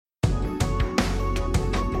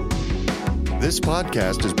This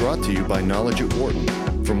podcast is brought to you by Knowledge at Wharton.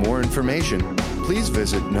 For more information, please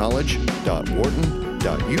visit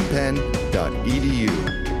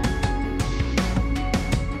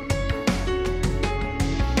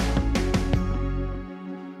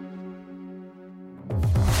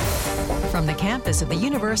From the campus of the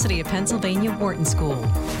University of Pennsylvania Wharton School,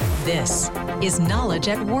 this is Knowledge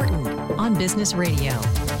at Wharton on Business Radio.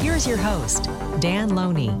 Here's your host, Dan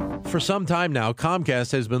Loney. For some time now,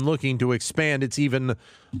 Comcast has been looking to expand its even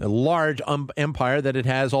large empire that it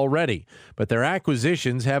has already, but their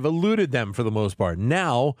acquisitions have eluded them for the most part.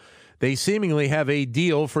 Now, they seemingly have a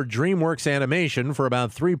deal for DreamWorks Animation for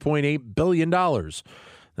about $3.8 billion.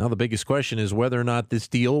 Now, the biggest question is whether or not this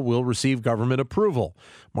deal will receive government approval.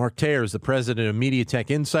 Mark Tejer is the president of MediaTek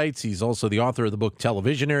Insights. He's also the author of the book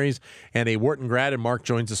Televisionaries and a Wharton grad, and Mark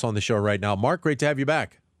joins us on the show right now. Mark, great to have you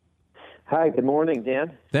back. Hi, good morning,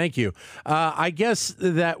 Dan. Thank you. I guess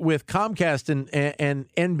that with Comcast and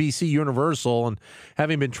NBC Universal and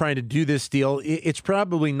having been trying to do this deal, it's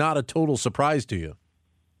probably not a total surprise to you.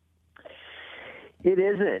 It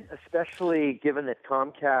isn't, especially given that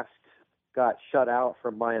Comcast got shut out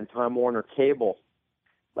from buying Time Warner Cable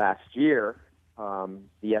last year. The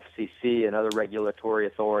FCC and other regulatory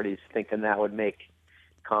authorities thinking that would make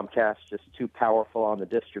Comcast just too powerful on the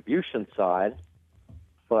distribution side.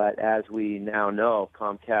 But as we now know,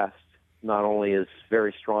 Comcast not only is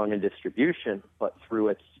very strong in distribution, but through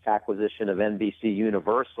its acquisition of NBC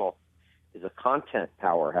Universal is a content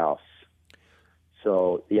powerhouse.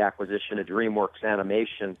 So the acquisition of DreamWorks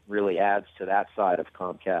Animation really adds to that side of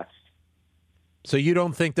Comcast. So you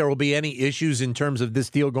don't think there will be any issues in terms of this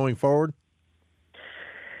deal going forward?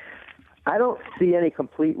 I don't see any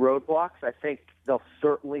complete roadblocks. I think they'll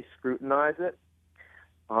certainly scrutinize it.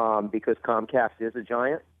 Because Comcast is a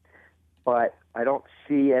giant, but I don't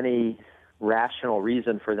see any rational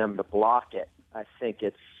reason for them to block it. I think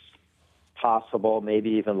it's possible,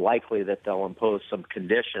 maybe even likely, that they'll impose some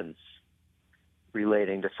conditions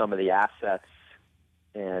relating to some of the assets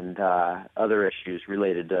and other issues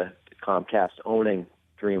related to Comcast owning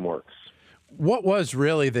DreamWorks. What was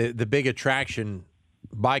really the big attraction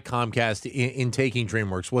by Comcast in taking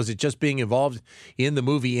DreamWorks? Was it just being involved in the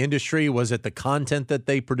movie industry? Was it the content that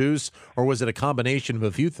they produce? Or was it a combination of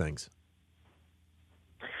a few things?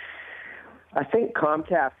 I think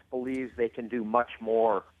Comcast believes they can do much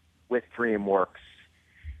more with DreamWorks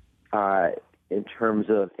in terms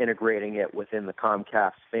of integrating it within the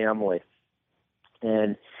Comcast family.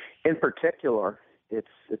 And in particular,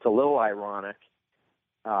 it's a little ironic.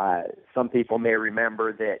 Some people may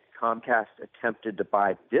remember that Comcast attempted to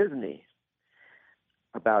buy Disney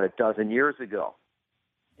about a dozen years ago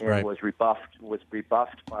and right. was rebuffed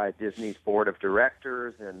by Disney's board of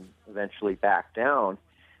directors and eventually backed down.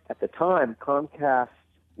 At the time, Comcast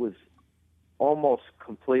was almost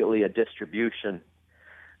completely a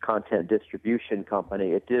content distribution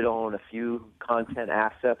company. It did own a few content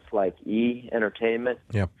assets like E! Entertainment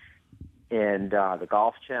yep. and the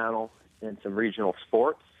Golf Channel and some regional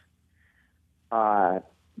sports.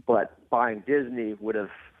 But buying Disney would have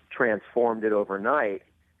transformed it overnight.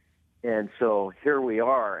 And so here we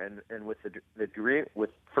are, and with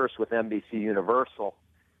first with NBC Universal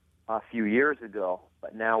a few years ago,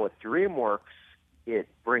 but now with DreamWorks, it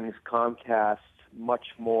brings Comcast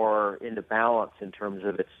much more into balance in terms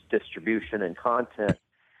of its distribution and content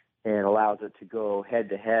and allows it to go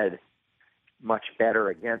head-to-head much better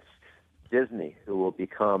against Disney, who will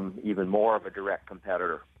become even more of a direct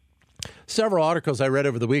competitor. Several articles I read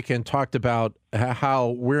over the weekend talked about how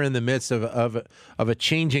we're in the midst of a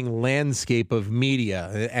changing landscape of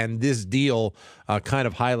media, and this deal kind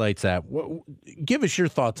of highlights that. Give us your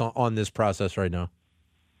thoughts on this process right now.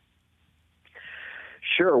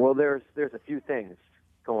 Sure. Well, there's a few things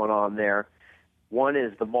going on there. One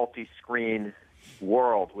is the multi-screen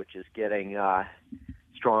world, which is getting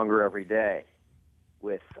stronger every day,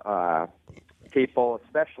 with people,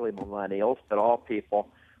 especially millennials, but all people,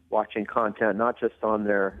 watching content not just on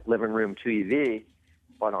their living room TV,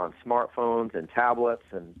 but on smartphones and tablets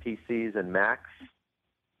and PCs and Macs.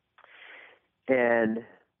 And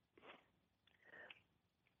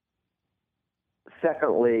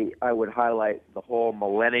secondly, I would highlight the whole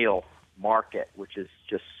millennial market, which is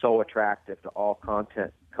just so attractive to all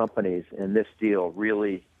content companies. And this deal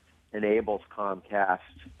really enables Comcast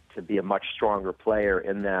to be a much stronger player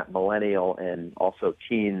in that millennial and also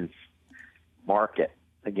teens market.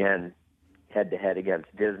 Again, head-to-head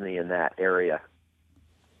against Disney in that area.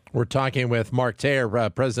 We're talking with Mark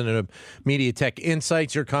Tejer, president of MediaTek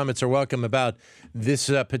Insights. Your comments are welcome about this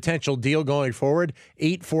potential deal going forward.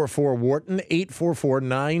 844-WHARTON,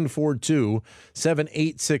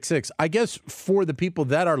 844-942-7866. I guess for the people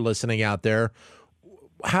that are listening out there,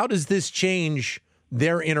 how does this change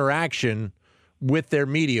their interaction with their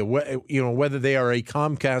media, whether they are a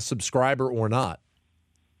Comcast subscriber or not?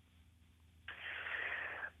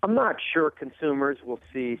 I'm not sure consumers will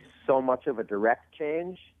see so much of a direct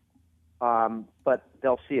change. But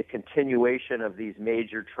they'll see a continuation of these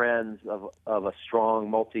major trends of a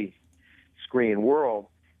strong multi-screen world.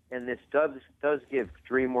 And this does give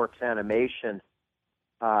DreamWorks Animation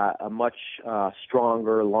a much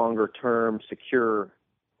stronger, longer-term, secure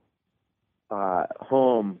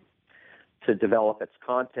home to develop its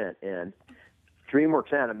content in.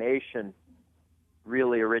 DreamWorks Animation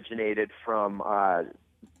really originated from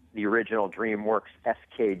the original DreamWorks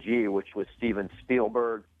SKG, which was Steven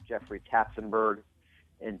Spielberg, Jeffrey Katzenberg,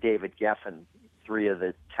 and David Geffen, three of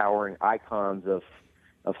the towering icons of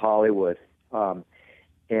Hollywood. And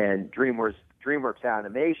DreamWorks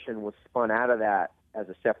Animation was spun out of that as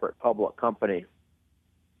a separate public company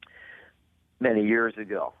many years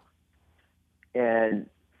ago. And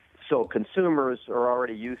so consumers are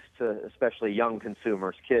already used to, especially young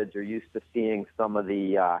consumers, kids are used to seeing some of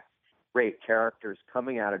the great characters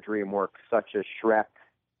coming out of DreamWorks, such as Shrek.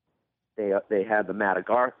 They had the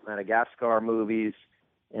Madagascar movies,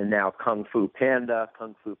 and now Kung Fu Panda.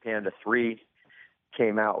 Kung Fu Panda 3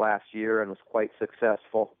 came out last year and was quite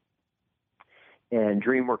successful. And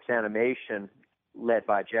DreamWorks Animation, led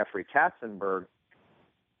by Jeffrey Katzenberg,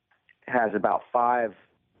 has about 5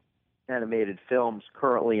 animated films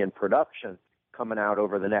currently in production coming out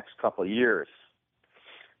over the next couple of years.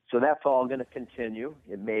 So that's all going to continue.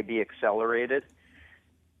 It may be accelerated,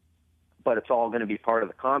 but it's all going to be part of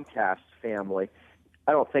the Comcast family.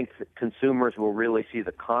 I don't think that consumers will really see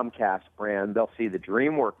the Comcast brand. They'll see the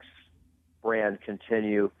DreamWorks brand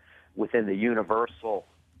continue within the Universal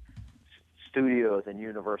Studios and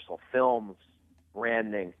Universal Films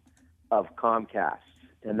branding of Comcast.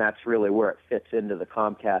 And that's really where it fits into the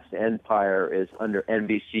Comcast empire, is under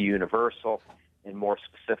NBC Universal, and more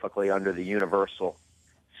specifically under the Universal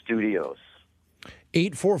Studios.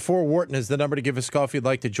 844-WHARTON is the number to give us a call if you'd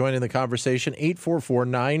like to join in the conversation.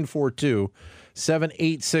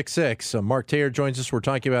 844-942-7866. Mark Tejer joins us. We're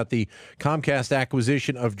talking about the Comcast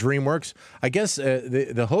acquisition of DreamWorks. I guess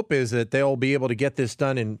the hope is that they'll be able to get this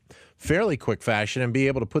done in fairly quick fashion and be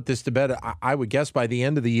able to put this to bed, I would guess, by the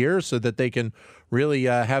end of the year, so that they can really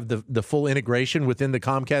have the full integration within the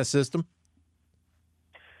Comcast system.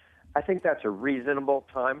 I think that's a reasonable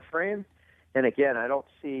time frame. And again, I don't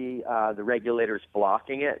see the regulators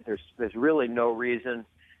blocking it. There's really no reason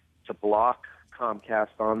to block Comcast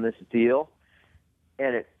on this deal.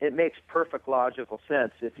 And it makes perfect logical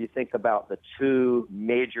sense if you think about the two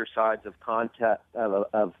major sides of Comcast,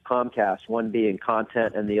 one being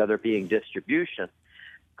content and the other being distribution.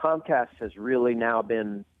 Comcast has really now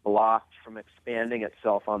been blocked from expanding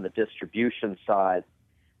itself on the distribution side,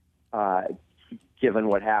 given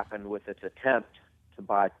what happened with its attempt to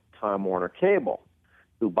buy Time Warner Cable,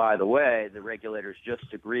 who, by the way, the regulators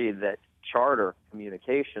just agreed that Charter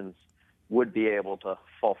Communications would be able to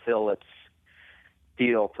fulfill its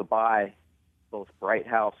deal to buy both Bright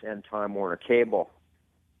House and Time Warner Cable,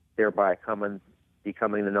 thereby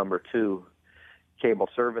becoming the number 2 cable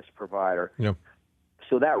service provider. Yep.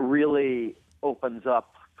 So that really opens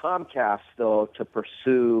up Comcast, though, to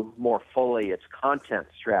pursue more fully its content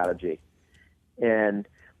strategy. And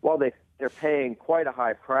while they're paying quite a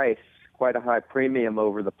high price, quite a high premium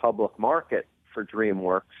over the public market for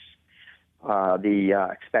DreamWorks, the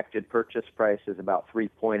expected purchase price is about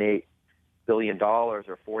 $3.8 billion or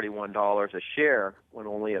 $41 a share, when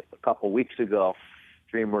only a couple weeks ago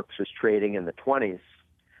DreamWorks was trading in the 20s.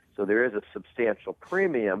 So there is a substantial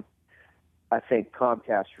premium. I think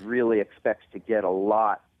Comcast really expects to get a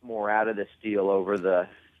lot more out of this deal over the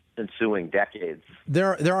ensuing decades.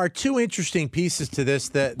 There are two interesting pieces to this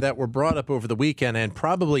that were brought up over the weekend, and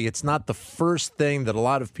probably it's not the first thing that a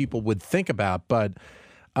lot of people would think about, but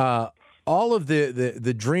all of the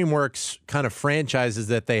DreamWorks kind of franchises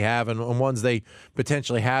that they have and ones they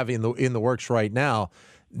potentially have in the works right now,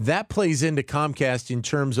 that plays into Comcast in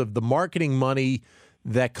terms of the marketing money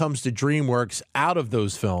that comes to DreamWorks out of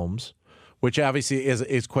those films, which obviously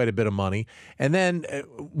is quite a bit of money. And then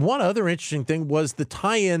one other interesting thing was the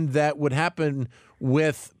tie-in that would happen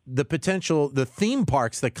with the theme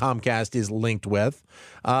parks that Comcast is linked with,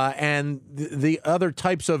 and the other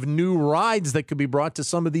types of new rides that could be brought to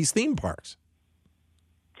some of these theme parks.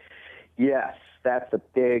 Yes, that's a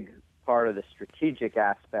big part of the strategic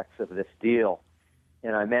aspects of this deal.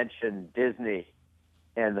 And I mentioned Disney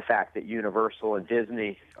and the fact that Universal and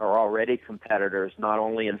Disney are already competitors, not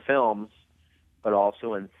only in films, but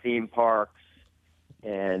also in theme parks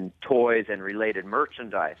and toys and related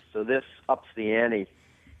merchandise. So this ups the ante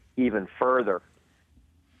even further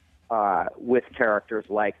with characters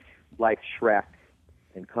like Shrek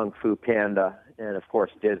and Kung Fu Panda, and of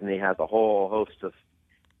course Disney has a whole host of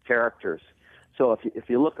characters. So if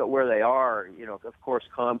you look at where they are, of course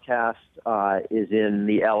Comcast is in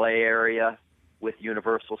the LA area with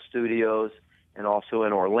Universal Studios and also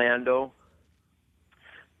in Orlando.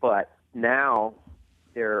 But now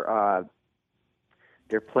they're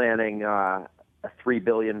planning a $3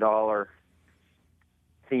 billion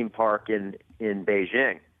theme park in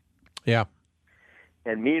Beijing. Yeah.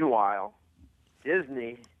 And meanwhile,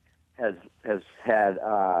 Disney has had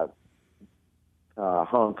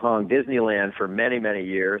Hong Kong Disneyland for many, many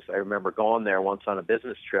years. I remember going there once on a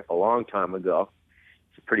business trip a long time ago.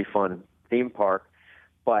 It's a pretty fun theme park,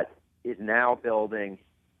 but is now building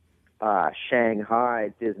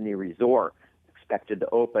Shanghai Disney Resort, expected to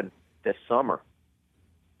open this summer.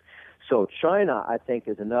 So China, I think,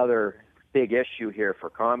 is another big issue here for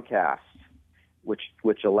Comcast,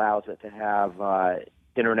 which allows it to have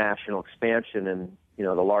international expansion in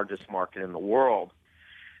the largest market in the world.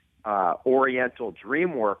 Oriental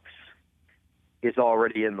DreamWorks is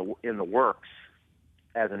already in the works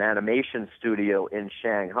as an animation studio in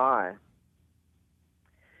Shanghai,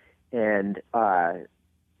 and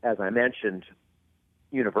as I mentioned,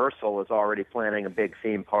 Universal is already planning a big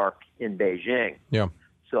theme park in Beijing. Yeah.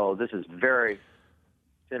 So this is very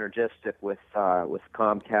synergistic with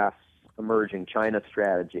Comcast's emerging China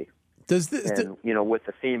strategy. With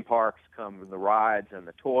the theme parks come the rides and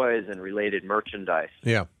the toys and related merchandise.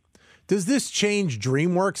 Yeah. Does this change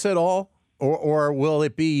DreamWorks at all? Or will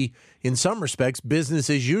it be, in some respects, business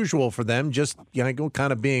as usual for them, just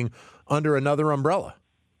kind of being under another umbrella?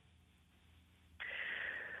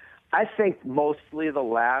 I think mostly the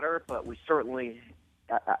latter, but we certainly,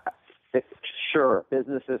 sure,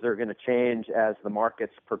 businesses are going to change as the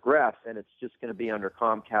markets progress, and it's just going to be under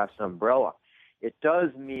Comcast's umbrella. It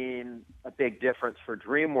does mean a big difference for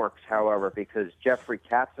DreamWorks, however, because Jeffrey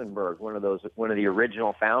Katzenberg, one of the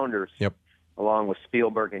original founders, yep, along with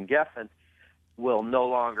Spielberg and Geffen, will no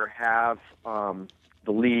longer have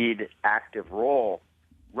the lead active role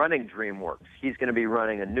running DreamWorks. He's going to be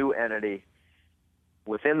running a new entity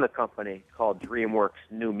within the company called DreamWorks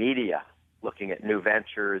New Media, looking at new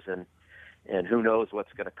ventures and who knows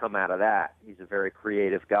what's going to come out of that. He's a very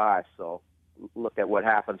creative guy, so look at what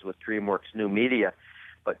happens with DreamWorks New Media.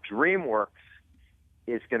 But DreamWorks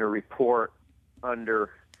is going to report under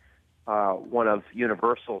one of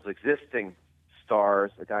Universal's existing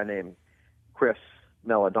stars, a guy named Chris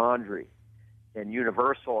Meledandri. And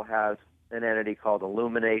Universal has an entity called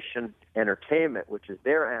Illumination Entertainment, which is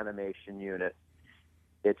their animation unit.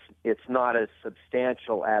 It's not as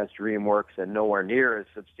substantial as DreamWorks and nowhere near as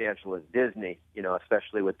substantial as Disney,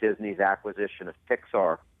 especially with Disney's acquisition of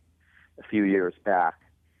Pixar a few years back.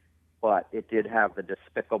 But it did have the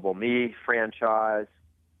Despicable Me franchise,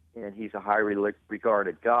 and he's a highly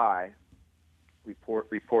regarded guy,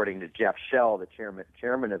 reporting to Jeff Shell, the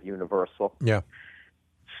chairman of Universal. Yeah.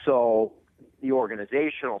 So the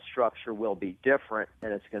organizational structure will be different,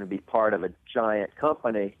 and it's going to be part of a giant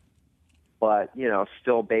company, but,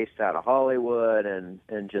 still based out of Hollywood and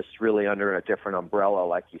just really under a different umbrella,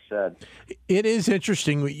 like you said. It is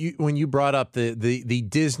interesting when you brought up the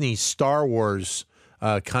Disney Star Wars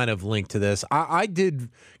kind of link to this. I did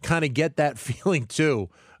kind of get that feeling, too,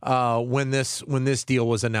 when this deal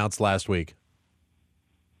was announced last week.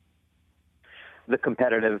 The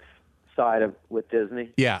competitive side with Disney?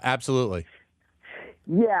 Yeah, absolutely.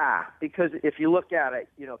 Yeah, because if you look at it,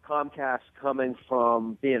 Comcast coming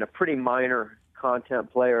from being a pretty minor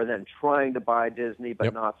content player, then trying to buy Disney but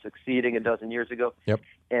yep, not succeeding a dozen years ago, yep,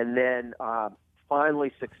 and then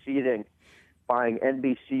finally succeeding, buying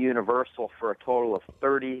NBC Universal for a total of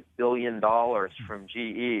 $30 billion from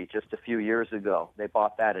GE just a few years ago. They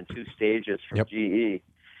bought that in 2 stages from yep, GE.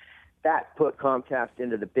 That put Comcast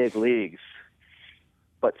into the big leagues.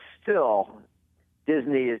 But still,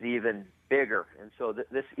 Disney is even bigger, and so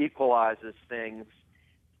this equalizes things,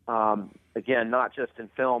 again, not just in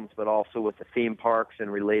films, but also with the theme parks and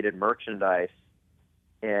related merchandise,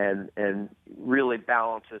 and really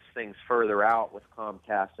balances things further out with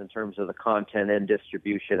Comcast in terms of the content and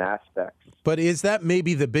distribution aspects. But is that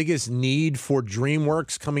maybe the biggest need for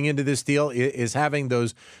DreamWorks coming into this deal, is having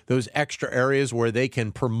those extra areas where they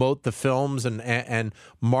can promote the films and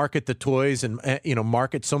market the toys and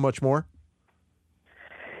market so much more?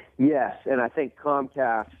 Yes, and I think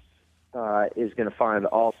Comcast is going to find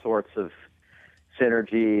all sorts of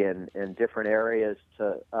synergy and different areas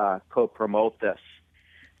to co-promote this.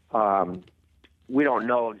 We don't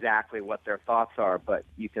know exactly what their thoughts are, but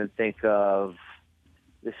you can think of,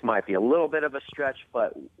 this might be a little bit of a stretch,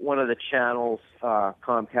 but one of the channels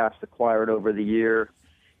Comcast acquired over the years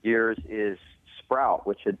is Sprout,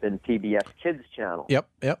 which had been PBS Kids channel. Yep.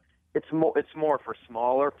 It's more for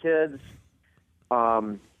smaller kids,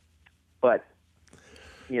 but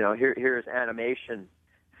here's animation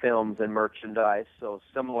films and merchandise, so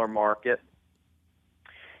similar market.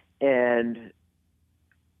 And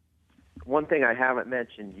one thing I haven't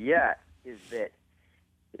mentioned yet is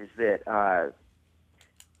that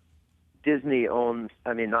Disney owns,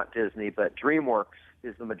 not Disney, but DreamWorks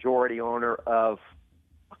is the majority owner of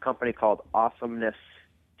a company called Awesomeness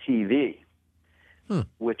TV,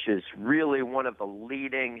 which is really one of the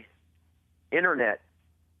leading internet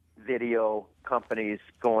video companies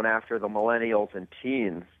going after the millennials and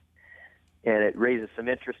teens. And it raises some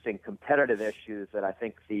interesting competitive issues that I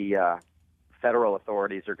think the federal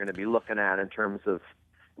authorities are going to be looking at in terms of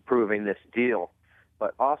approving this deal.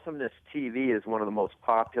 But Awesomeness TV is one of the most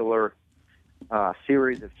popular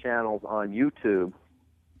series of channels on YouTube.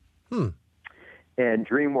 And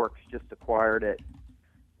DreamWorks just acquired it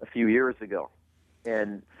a few years ago.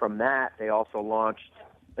 And from that, they also launched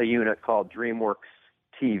a unit called DreamWorks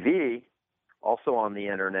TV, also on the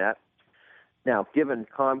internet. Now, given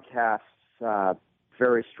Comcast's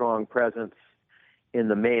very strong presence in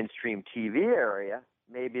the mainstream TV area,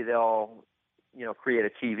 maybe they'll, create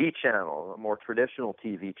a TV channel, a more traditional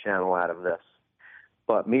TV channel out of this.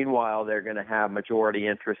 But meanwhile, they're going to have majority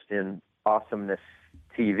interest in Awesomeness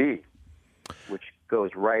TV, which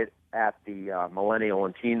goes right at the millennial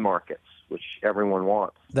and teen markets, which everyone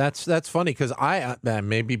wants. That's funny because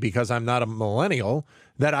maybe because I'm not a millennial,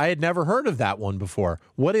 that I had never heard of that one before.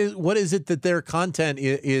 What is it that their content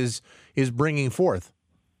is bringing forth?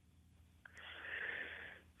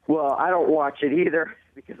 Well, I don't watch it either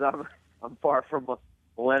because I'm far from a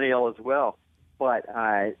millennial as well. But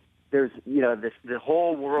there's the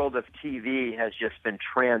whole world of TV has just been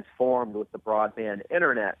transformed with the broadband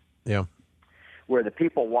internet. Yeah. Where the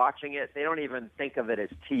people watching it, they don't even think of it as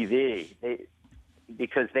TV.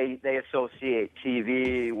 Because they associate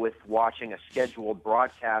TV with watching a scheduled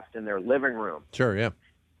broadcast in their living room. Sure, yeah.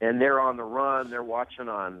 And they're on the run. They're watching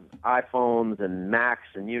on iPhones and Macs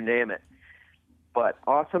and you name it. But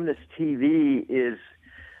Awesomeness TV is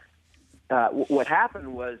what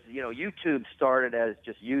happened was, YouTube started as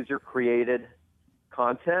just user-created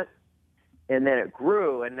content, and then it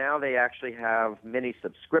grew, and now they actually have many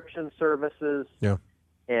subscription services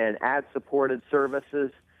and ad-supported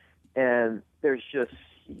services, and there's just,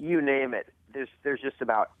 you name it, there's just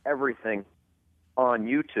about everything on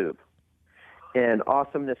YouTube. And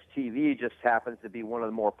Awesomeness TV just happens to be one of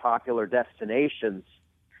the more popular destinations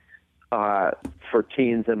for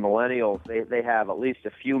teens and millennials. They have at least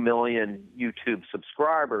a few million YouTube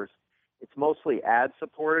subscribers. It's mostly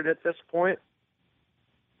ad-supported at this point.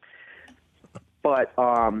 But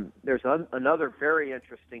there's another very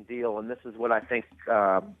interesting deal, and this is what I think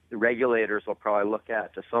the regulators will probably look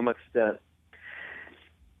at to some extent,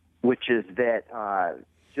 which is that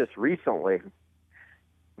just recently,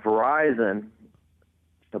 Verizon,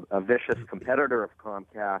 a vicious competitor of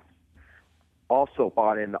Comcast, also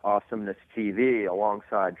bought into Awesomeness TV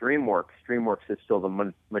alongside DreamWorks. DreamWorks is still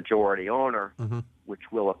the majority owner, which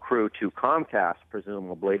will accrue to Comcast,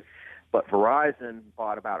 presumably. But Verizon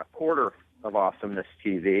bought about a quarter of Awesomeness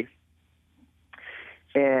TV.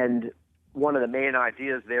 And one of the main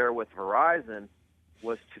ideas there with Verizon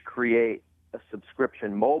was to create a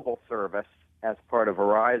subscription mobile service as part of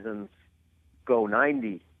Verizon's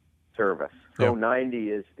Go90 service. Yep.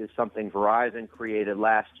 Go90 is something Verizon created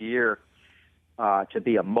last year to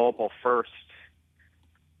be a mobile-first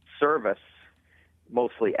service,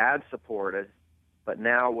 mostly ad-supported. But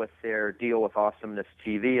now with their deal with Awesomeness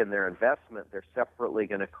TV and their investment, they're separately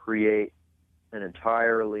going to create an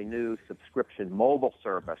entirely new subscription mobile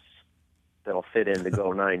service that'll fit into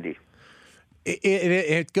Go90.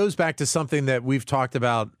 It goes back to something that we've talked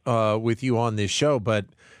about with you on this show, but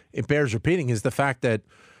it bears repeating, is the fact that,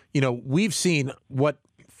 we've seen what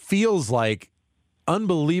feels like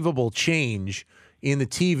unbelievable change in the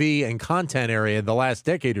TV and content area the last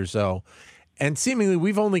decade or so. And seemingly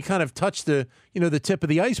we've only kind of touched the tip of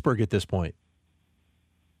the iceberg at this point.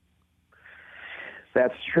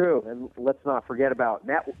 That's true. And let's not forget about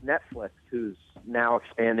Netflix, who's now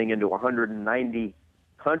expanding into 190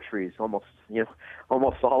 countries, almost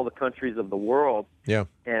all the countries of the world. Yeah.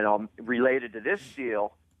 And related to this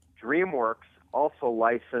deal, DreamWorks also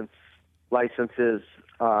licenses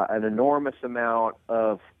an enormous amount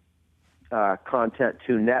of content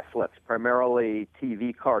to Netflix, primarily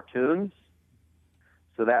TV cartoons.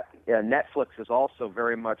 So that Netflix is also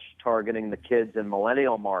very much targeting the kids and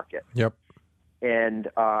millennial market. Yep. And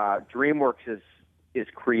DreamWorks is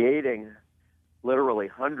creating literally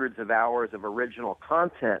hundreds of hours of original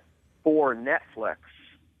content for Netflix,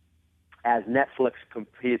 as Netflix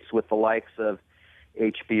competes with the likes of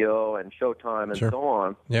HBO and Showtime and Sure. so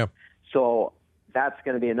on. Yeah. So that's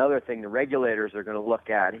going to be another thing the regulators are going to look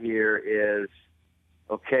at here is,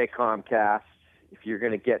 okay, Comcast, if you're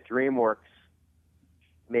going to get DreamWorks,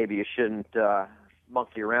 maybe you shouldn't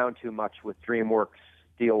monkey around too much with DreamWorks'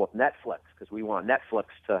 deal with Netflix, because we want Netflix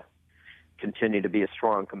to continue to be a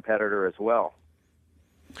strong competitor as well.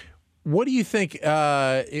 What do you think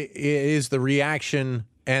is the reaction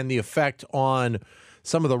and the effect on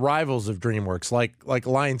some of the rivals of DreamWorks, like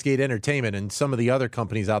Lionsgate Entertainment and some of the other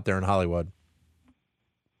companies out there in Hollywood?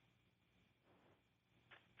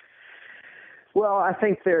 Well, I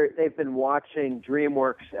think they've been watching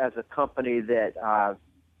DreamWorks as a company that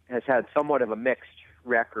has had somewhat of a mixed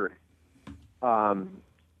record.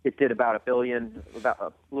 It did about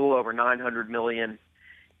a little over $900 million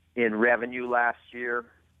in revenue last year,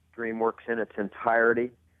 DreamWorks in its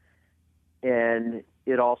entirety, and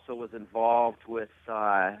it also was involved with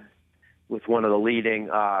one of the leading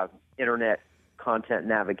internet content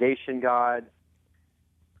navigation guides.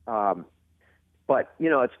 But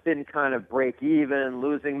it's been kind of break even,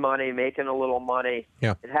 losing money, making a little money.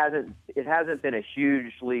 Yeah. It hasn't been a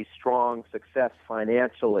hugely strong success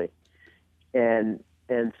financially, and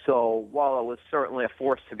so while it was certainly a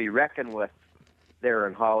force to be reckoned with there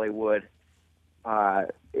in Hollywood,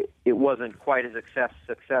 it wasn't quite as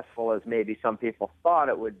successful as maybe some people thought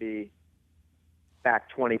it would be back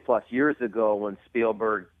 20 plus years ago when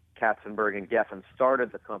Spielberg, Katzenberg, and Geffen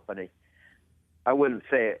started the company. I wouldn't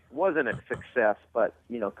say it wasn't a success, but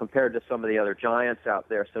compared to some of the other giants out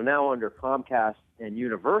there. So now under Comcast and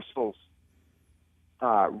Universal's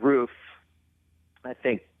roof, I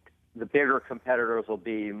think the bigger competitors will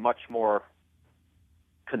be much more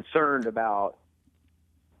concerned about,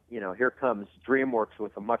 here comes DreamWorks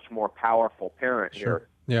with a much more powerful parent here.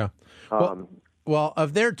 Yeah. Well,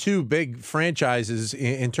 of their two big franchises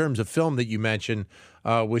in terms of film that you mentioned,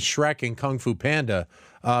 with Shrek and Kung Fu Panda,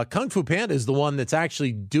 Kung Fu Panda is the one that's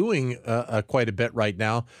actually doing quite a bit right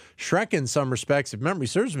now. Shrek, in some respects, if memory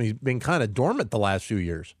serves me, has been kind of dormant the last few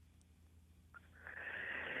years.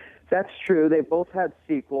 That's true. They both had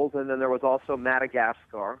sequels, and then there was also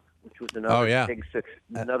Madagascar, which was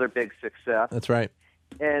another big success. That's right.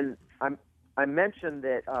 And I mentioned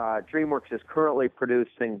that DreamWorks is currently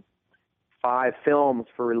producing 5 films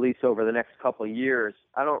for release over the next couple of years.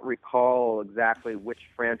 I don't recall exactly which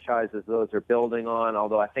franchises those are building on,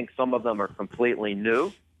 although I think some of them are completely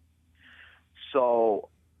new. So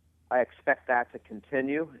I expect that to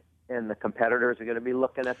continue, and the competitors are going to be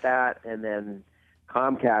looking at that, and then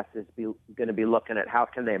Comcast is going to be looking at how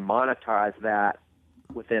can they monetize that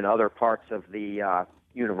within other parts of the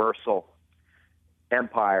Universal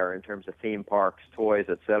empire in terms of theme parks, toys,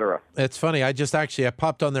 etc. It's funny. I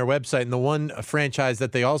popped on their website, and the one franchise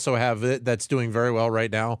that they also have that's doing very well right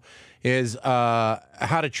now is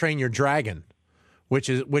How to Train Your Dragon, which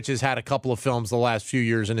has had a couple of films the last few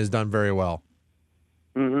years and has done very well.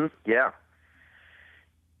 Mm-hmm. Yeah.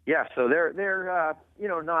 Yeah. So they're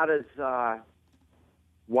not as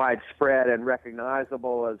widespread and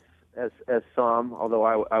recognizable as some, although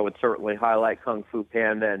I would certainly highlight Kung Fu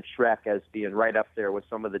Panda and Shrek as being right up there with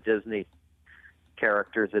some of the Disney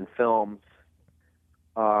characters in films.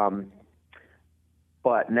 But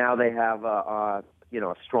now they have a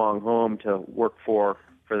strong home to work for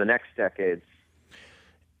the next decades.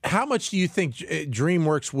 How much do you think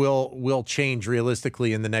DreamWorks will change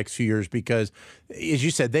realistically in the next few years? Because, as you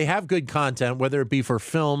said, they have good content, whether it be for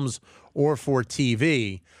films or for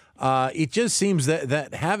TV. It just seems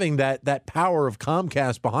that having that power of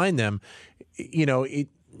Comcast behind them, I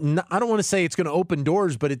don't want to say it's going to open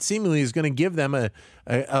doors, but it seemingly is going to give them a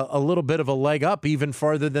little bit of a leg up even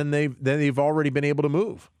farther than they've already been able to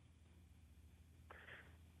move.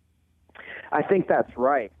 I think that's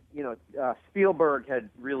right. Spielberg had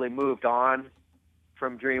really moved on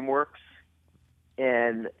from DreamWorks,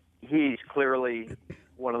 and he's clearly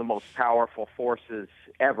one of the most powerful forces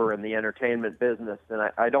ever in the entertainment business. And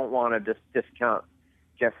I don't want to discount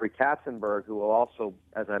Jeffrey Katzenberg, who will also,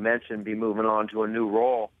 as I mentioned, be moving on to a new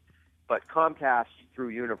role. But Comcast, through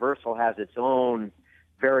Universal, has its own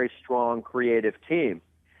very strong creative team.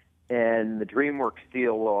 And the DreamWorks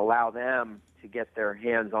deal will allow them to get their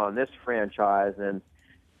hands on this franchise and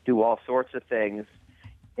do all sorts of things.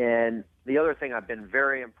 And the other thing I've been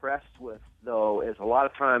very impressed with, though, is a lot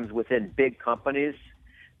of times within big companies,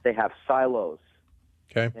 they have silos.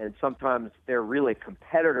 Okay. And sometimes they're really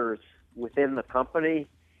competitors within the company,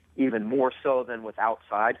 even more so than with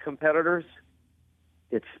outside competitors.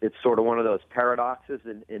 It's sort of one of those paradoxes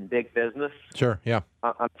in big business. Sure. Yeah.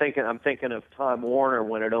 I'm thinking of Time Warner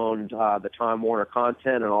when it owned the Time Warner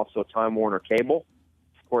Content and also Time Warner Cable.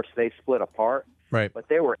 Of course, they split apart. Right. But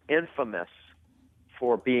they were infamous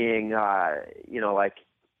for being, like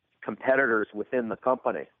competitors within the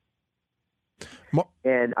company.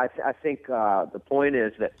 And I think the point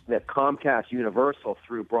is that Comcast Universal,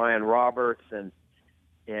 through Brian Roberts and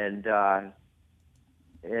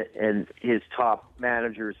his top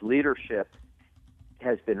manager's leadership,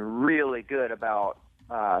 has been really good about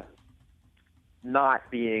not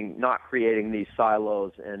creating these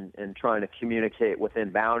silos and trying to communicate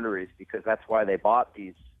within boundaries, because that's why they bought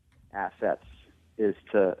these assets, is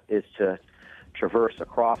to traverse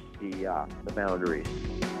across the boundaries.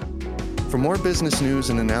 For more business news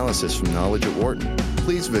and analysis from Knowledge at Wharton,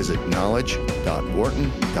 please visit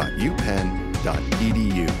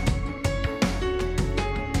knowledge.wharton.upenn.edu.